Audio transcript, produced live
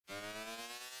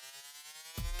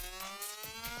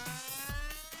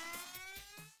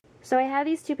So I have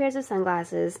these two pairs of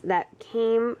sunglasses that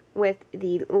came with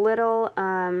the little,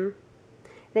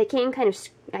 they came kind of,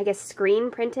 I guess, screen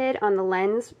printed on the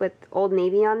lens with Old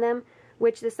Navy on them,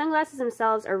 which the sunglasses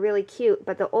themselves are really cute,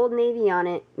 but the Old Navy on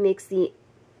it makes the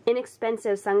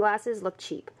inexpensive sunglasses look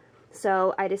cheap.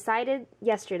 So I decided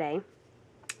yesterday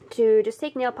to just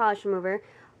take nail polish remover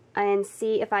and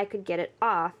see if I could get it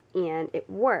off, and it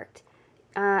worked.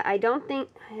 I don't think,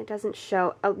 it doesn't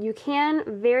show, you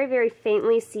can very, very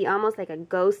faintly see almost like a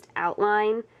ghost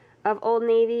outline of Old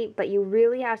Navy, but you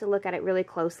really have to look at it really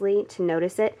closely to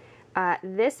notice it.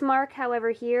 This mark,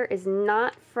 however, here is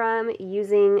not from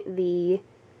using the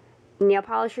nail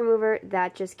polish remover.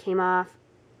 That just came off,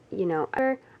 you know,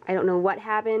 I don't know what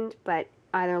happened, but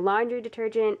either laundry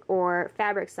detergent or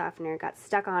fabric softener got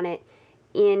stuck on it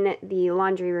in the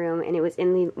laundry room, and it was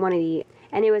in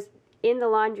it was in the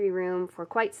laundry room for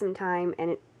quite some time,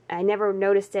 and I never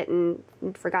noticed it and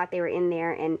forgot they were in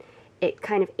there, and it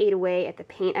kind of ate away at the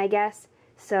paint, I guess.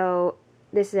 So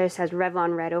this just has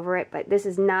Revlon red over it, but this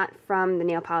is not from the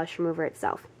nail polish remover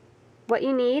itself. What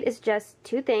you need is just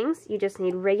two things. You just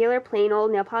need regular plain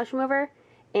old nail polish remover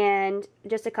and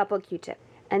just a couple of Q-tips.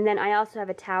 And then I also have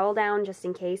a towel down just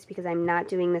in case, because I'm not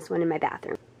doing this one in my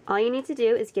bathroom. All you need to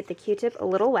do is get the Q-tip a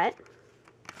little wet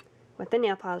with the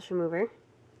nail polish remover.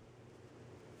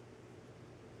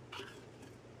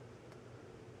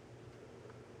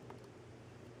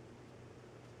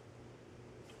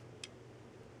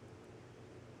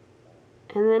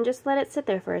 And then just let it sit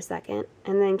there for a second,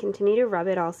 and then continue to rub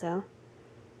it also.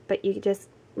 But you just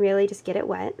really just get it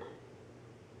wet.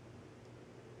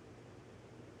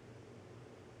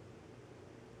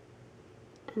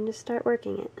 And just start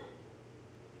working it.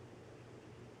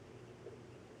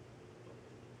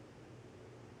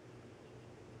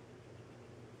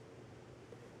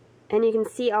 And you can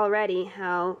see already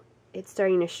how it's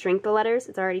starting to shrink the letters.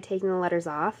 It's already taking the letters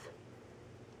off.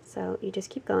 So you just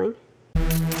keep going.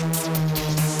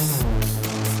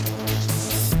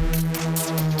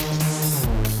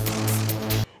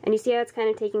 And you see how it's kind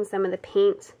of taking some of the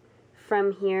paint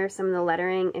from here, some of the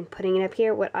lettering, and putting it up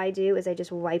here. What I do is I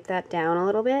just wipe that down a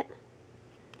little bit.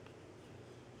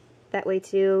 That way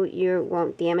too you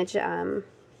won't damage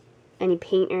any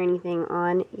paint or anything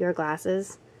on your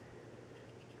glasses.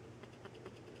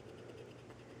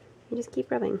 You just keep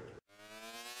rubbing.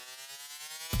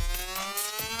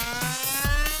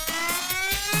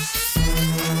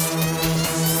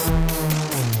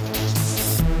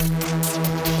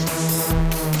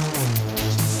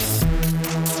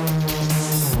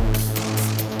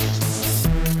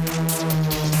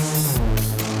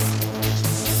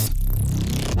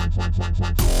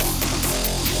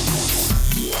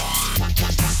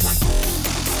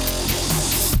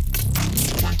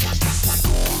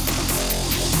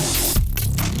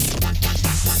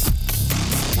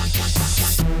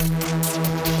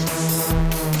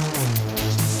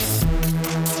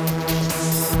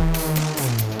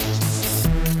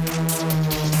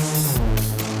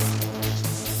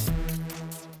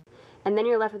 And then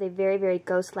you're left with a very, very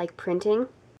ghost-like printing.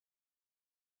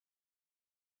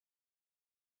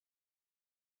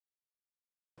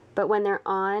 But when they're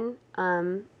on,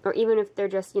 or even if they're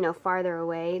just, you know, farther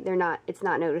away, it's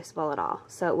not noticeable at all.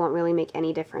 So it won't really make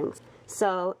any difference.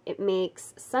 So it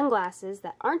makes sunglasses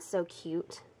that aren't so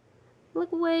cute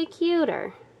look way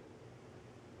cuter.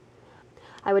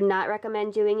 I would not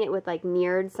recommend doing it with like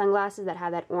mirrored sunglasses that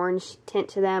have that orange tint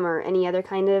to them or any other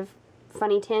kind of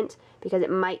funny tint, because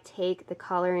it might take the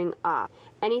coloring off.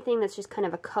 Anything that's just kind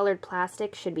of a colored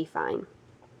plastic should be fine.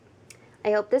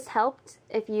 I hope this helped.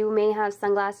 If you may have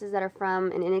sunglasses that are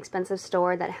from an inexpensive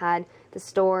store that had the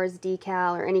store's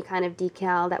decal or any kind of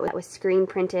decal that was screen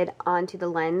printed onto the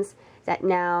lens, that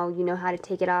now you know how to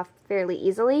take it off fairly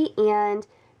easily, and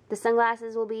the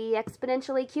sunglasses will be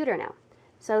exponentially cuter now.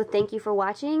 So thank you for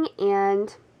watching,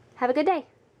 and have a good day.